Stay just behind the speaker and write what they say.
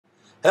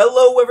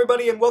Hello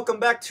everybody and welcome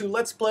back to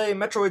Let's Play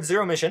Metroid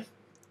Zero Mission.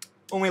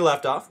 When we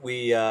left off,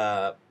 we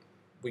got,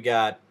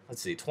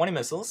 let's see, 20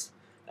 missiles,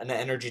 an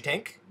energy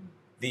tank,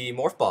 the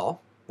morph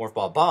ball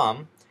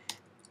bomb,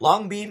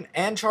 long beam,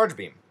 and charge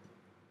beam.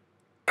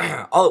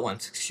 All at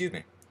once, excuse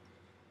me.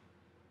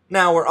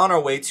 Now we're on our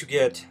way to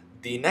get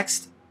the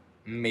next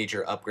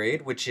major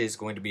upgrade, which is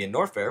going to be in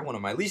Norfair, one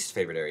of my least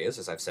favorite areas,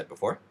 as I've said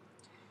before.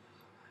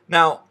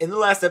 Now, in the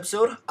last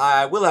episode,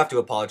 I will have to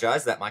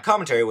apologize that my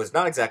commentary was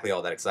not exactly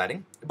all that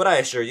exciting, but I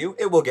assure you,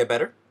 it will get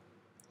better.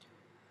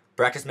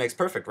 Practice makes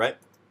perfect, right?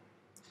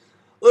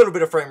 A little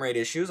bit of frame rate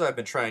issues. I've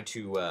been trying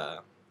to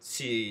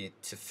see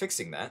to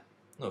fixing that.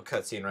 A little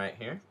cutscene right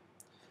here.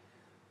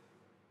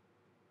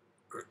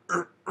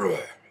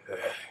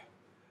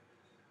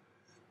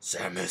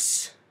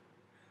 Samus.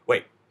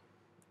 Wait.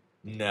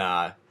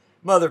 Nah.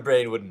 Mother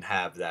Brain wouldn't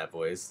have that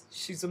voice.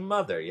 She's a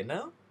mother, you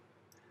know?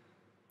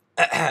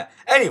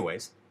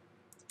 Anyways,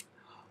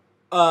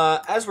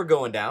 as we're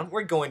going down,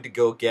 we're going to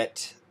go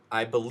get,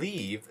 I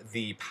believe,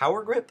 the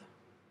power grip?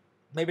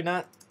 Maybe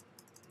not?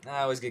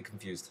 I always get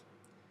confused.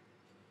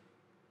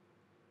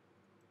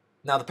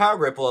 Now, the power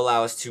grip will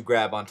allow us to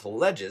grab onto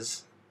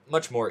ledges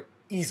much more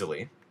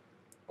easily,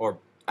 or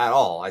at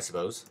all, I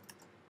suppose.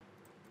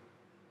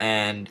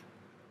 And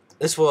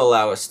this will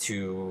allow us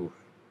to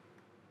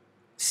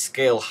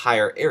scale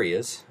higher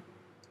areas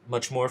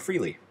much more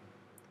freely.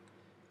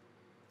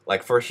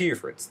 Like for here,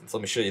 for instance.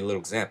 Let me show you a little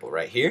example.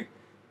 Right here,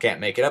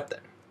 can't make it up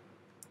there.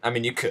 I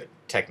mean, you could,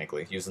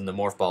 technically, using the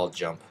morph ball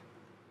jump.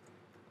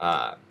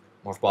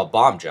 Morph ball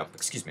bomb jump,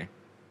 excuse me.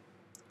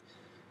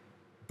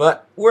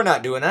 But we're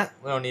not doing that.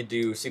 We don't need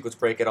to do sequence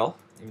break at all.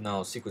 Even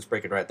though sequence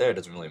break it right there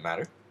doesn't really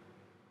matter.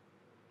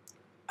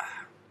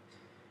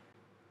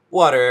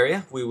 Water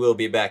area. We will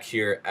be back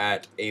here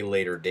at a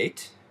later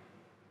date.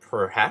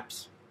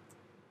 Perhaps.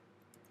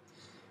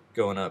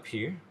 Going up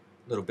here.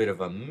 A little bit of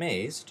a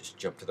maze. Just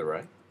jump to the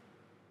right.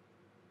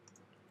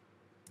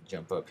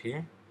 Jump up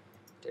here,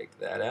 take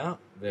that out,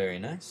 very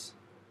nice.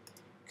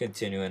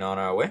 Continuing on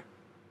our way.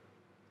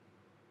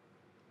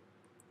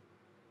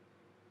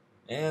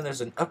 And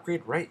there's an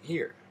upgrade right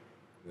here.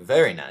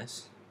 Very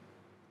nice.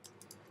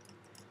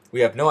 We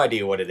have no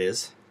idea what it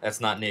is.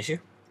 That's not an issue.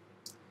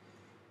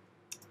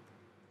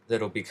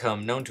 That'll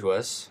become known to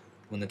us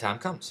when the time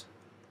comes.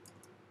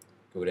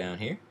 Go down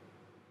here.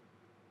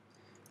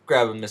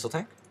 Grab a missile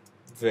tank.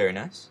 Very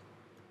nice.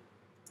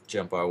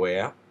 Jump our way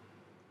out.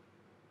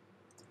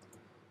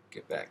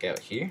 Get back out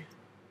here.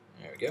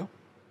 There we go.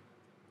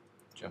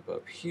 Jump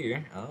up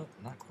here. Oh,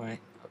 not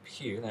quite. Up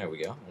here. There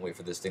we go. I'll wait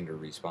for this thing to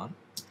respawn.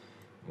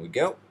 Here we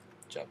go.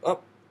 Jump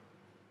up.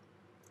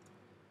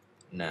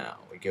 Now,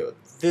 we go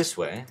this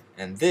way.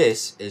 And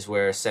this is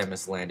where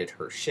Samus landed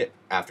her ship.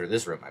 After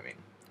this room, I mean.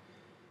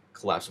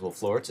 Collapsible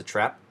floor. It's a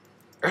trap.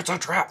 It's a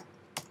trap!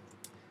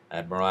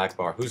 Admiral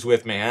Akbar. Who's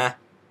with me, huh?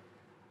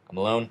 I'm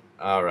alone?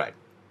 Alright.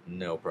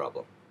 No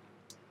problem.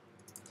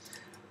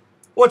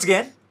 Once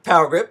again,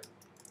 power grip.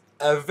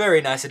 A very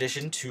nice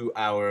addition to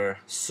our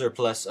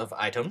surplus of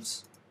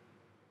items,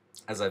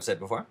 as I've said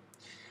before.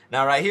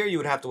 Now right here, you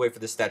would have to wait for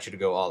this statue to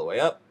go all the way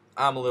up.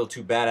 I'm a little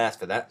too badass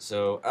for that,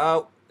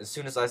 so as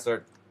soon as I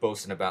start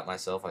boasting about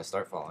myself, I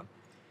start falling.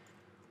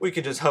 We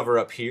can just hover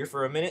up here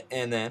for a minute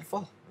and then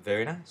fall.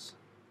 Very nice.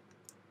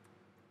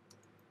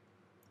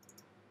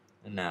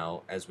 And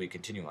now, as we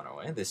continue on our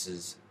way, this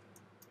is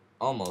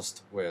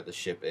almost where the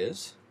ship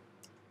is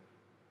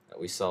that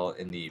we saw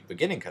in the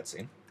beginning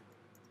cutscene.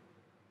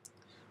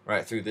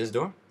 Right through this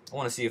door. I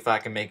want to see if I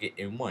can make it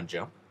in one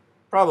jump.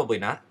 Probably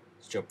not.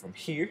 Let's jump from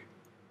here.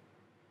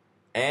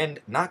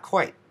 And not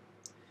quite.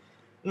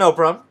 No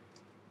problem.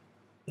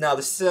 Now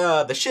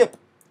the ship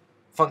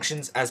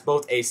functions as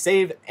both a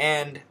save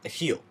and a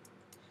heal.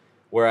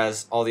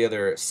 Whereas all the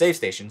other save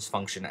stations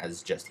function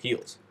as just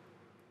heals.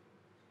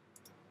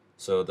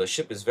 So the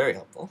ship is very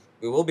helpful.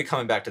 We will be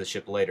coming back to the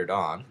ship later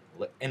on.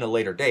 In a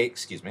later date,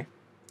 excuse me.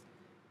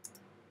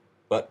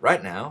 But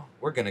right now,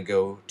 we're going to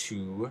go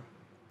to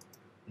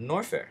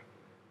Norfair.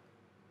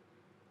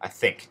 I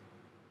think.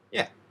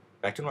 Yeah,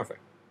 back to Norfair.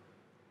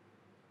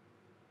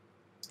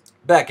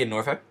 Back in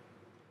Norfair.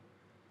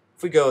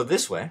 If we go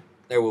this way,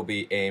 there will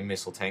be a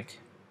missile tank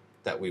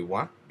that we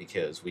want,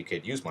 because we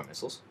could use more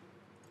missiles.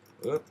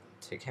 Whoop,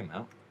 take him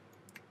out.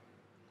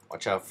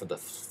 Watch out for the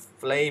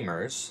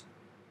flamers.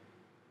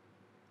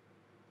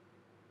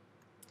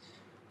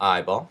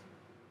 Eyeball.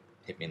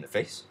 Hit me in the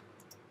face.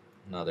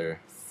 Another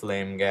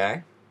flame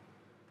guy.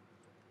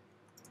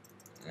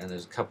 And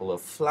there's a couple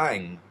of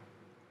flying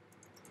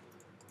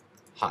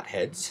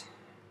hotheads.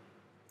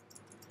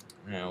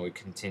 Now we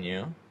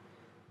continue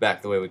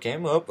back the way we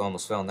came. Oh,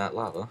 almost fell in that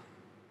lava.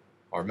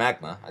 Or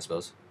magma, I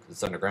suppose, because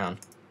it's underground.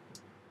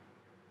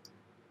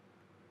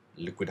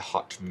 Liquid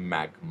hot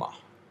magma.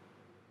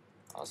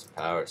 Awesome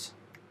powers.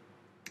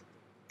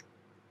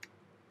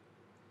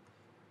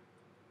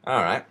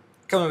 Alright,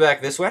 coming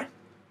back this way.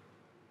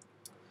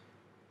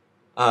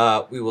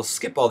 We will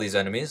skip all these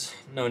enemies.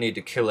 No need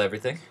to kill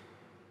everything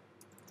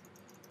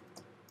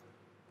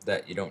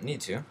that you don't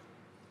need to.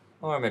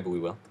 Or maybe we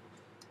will.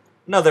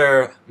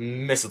 Another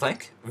missile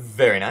tank.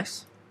 Very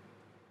nice.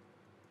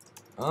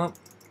 Oh,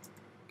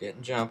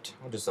 getting jumped.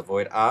 We'll just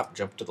avoid.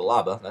 Jump to the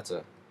lava. That's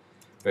a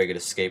very good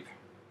escape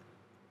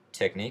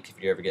technique.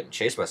 If you're ever getting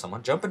chased by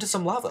someone, jump into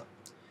some lava.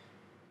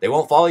 They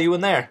won't follow you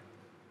in there.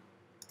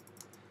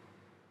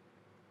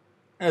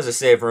 There's a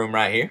save room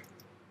right here.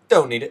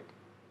 Don't need it.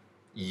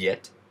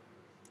 Yet.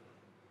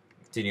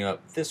 Continue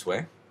up this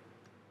way.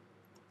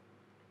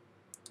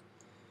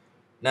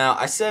 Now,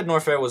 I said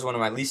Norfair was one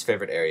of my least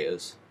favorite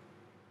areas.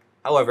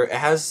 However, it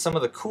has some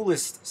of the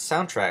coolest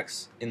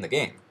soundtracks in the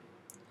game.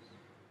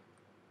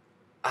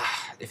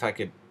 If I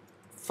could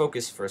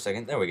focus for a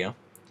second. There we go.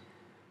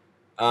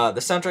 The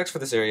soundtracks for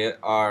this area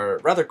are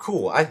rather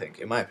cool, I think,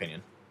 in my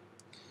opinion.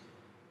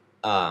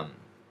 There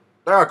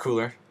are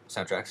cooler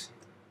soundtracks,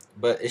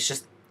 but it's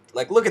just,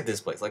 like, look at this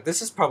place. Like,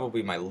 this is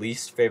probably my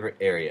least favorite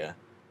area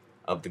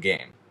of the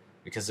game,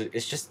 because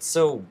it's just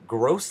so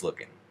gross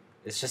looking.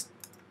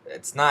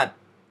 It's not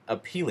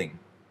appealing.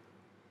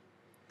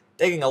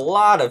 Taking a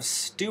lot of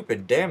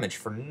stupid damage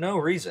for no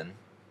reason.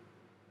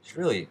 Should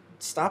really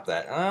stop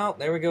that. Oh,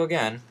 there we go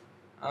again.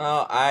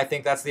 Oh, I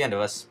think that's the end of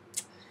us.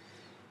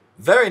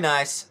 Very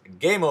nice.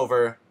 Game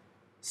over.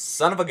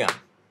 Son of a gun.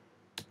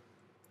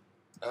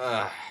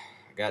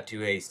 Got too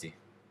hasty.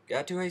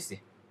 Got too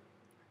hasty.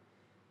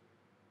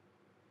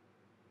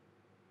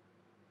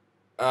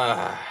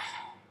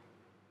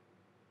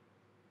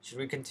 Should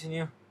we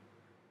continue?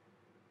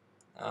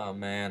 Oh,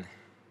 man.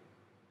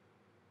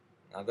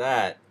 Now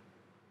that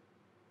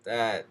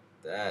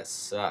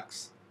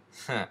sucks.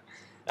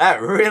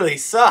 That really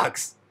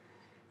sucks.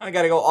 I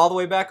gotta go all the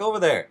way back over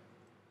there.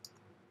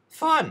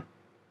 Fun.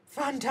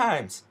 Fun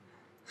times.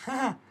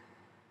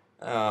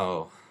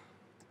 Oh.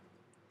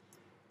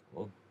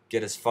 We'll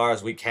get as far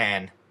as we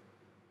can.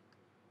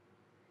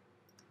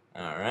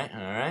 Alright,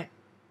 alright.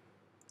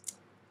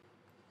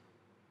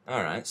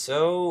 Alright,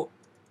 so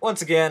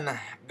once again,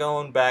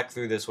 going back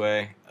through this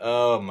way.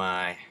 Oh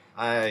my.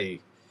 I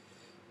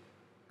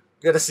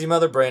gotta see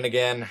Mother Brain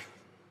again.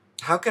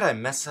 How could I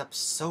mess up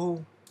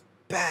so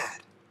bad?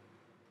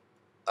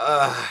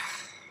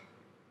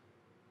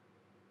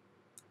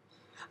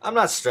 I'm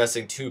not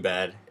stressing too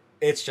bad.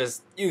 It's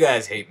just, you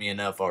guys hate me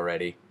enough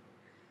already.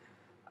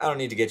 I don't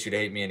need to get you to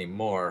hate me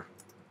anymore.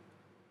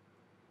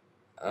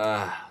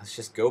 Let's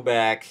just go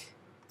back.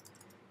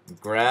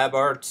 Grab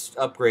our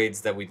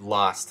upgrades that we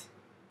lost.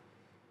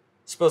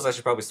 Suppose I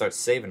should probably start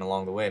saving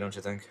along the way, don't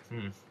you think?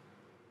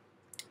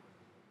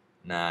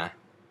 Nah. I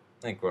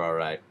think we're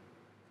alright.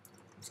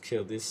 Let's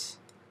kill this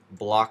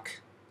block.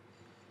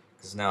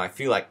 Because now I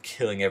feel like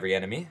killing every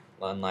enemy.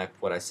 Unlike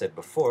what I said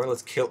before.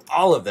 Let's kill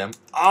all of them.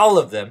 All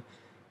of them.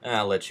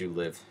 I'll let you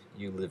live.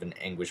 You live in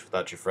anguish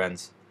without your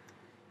friends.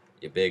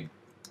 You big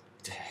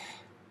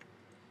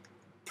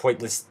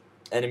pointless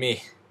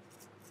enemy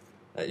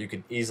that you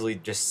could easily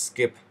just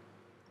skip.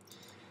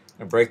 I'm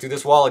gonna break through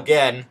this wall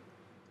again.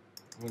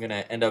 I'm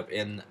gonna end up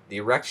in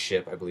the wrecked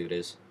ship, I believe it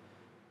is.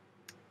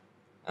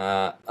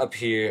 Up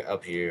here,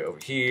 over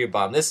here.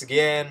 Bomb this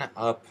again.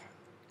 Up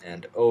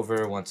and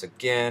over once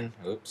again.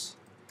 Oops.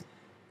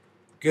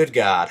 Good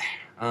God.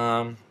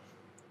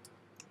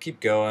 Keep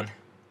going.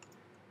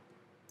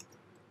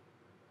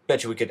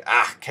 Bet you we could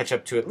catch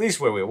up to at least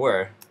where we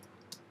were.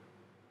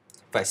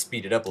 If I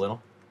speed it up a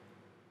little.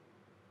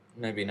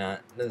 Maybe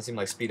not. Doesn't seem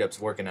like speed up's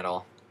working at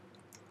all.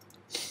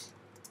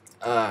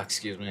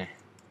 Excuse me.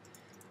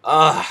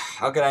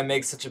 How could I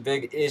make such a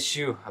big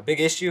issue? A big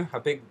issue? A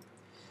big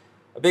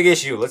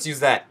issue. Let's use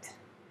that.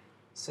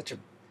 Such a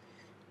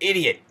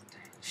idiot.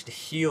 I should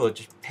heal.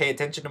 Just pay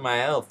attention to my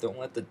health. Don't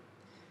let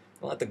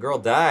the girl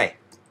die.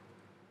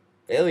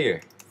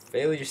 Failure.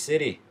 Failure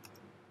city.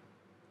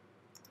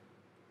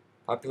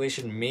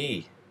 Population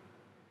me.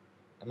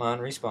 Come on,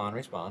 respawn,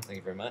 respawn. Thank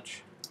you very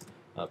much.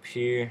 Up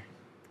here.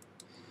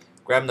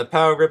 Grabbing the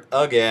power grip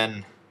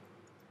again.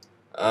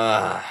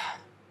 I'm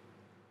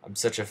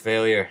such a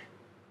failure.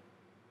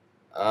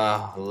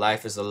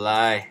 Life is a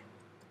lie.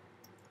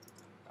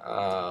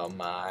 Oh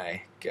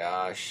my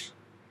gosh.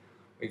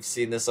 We've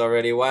seen this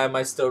already. Why am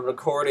I still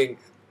recording?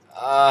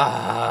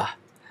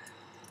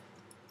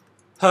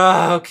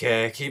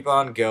 Okay, keep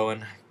on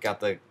going. Got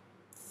the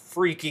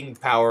freaking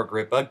power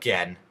grip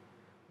again.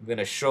 I'm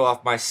gonna show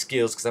off my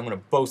skills because I'm gonna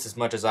boast as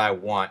much as I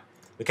want.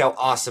 Look how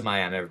awesome I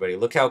am, everybody.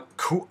 Look how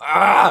cool. Look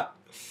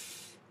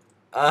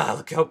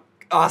how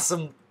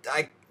awesome.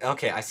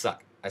 Okay, I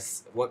suck.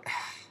 What?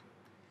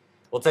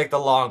 We'll take the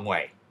long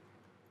way.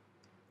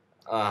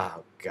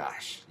 Oh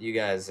gosh, you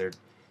guys are.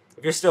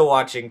 If you're still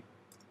watching,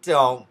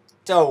 don't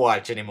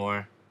watch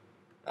anymore.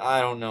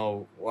 I don't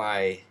know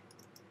why.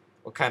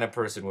 What kind of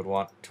person would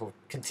want to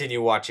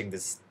continue watching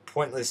this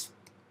pointless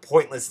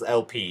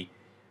LP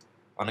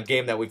on a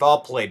game that we've all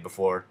played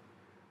before?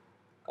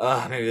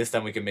 Maybe this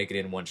time we can make it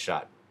in one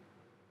shot.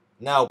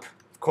 Nope,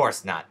 of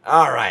course not.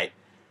 Alright.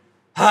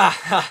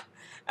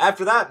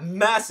 After that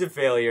massive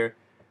failure,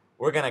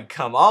 we're gonna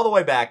come all the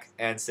way back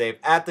and save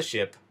at the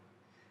ship.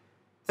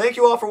 Thank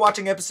you all for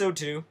watching episode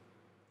 2.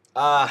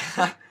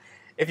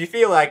 If you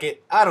feel like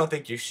it, I don't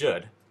think you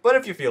should, but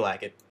if you feel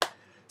like it,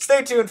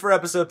 Stay tuned for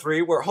episode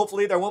 3, where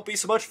hopefully there won't be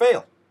so much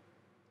fail.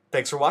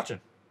 Thanks for watching.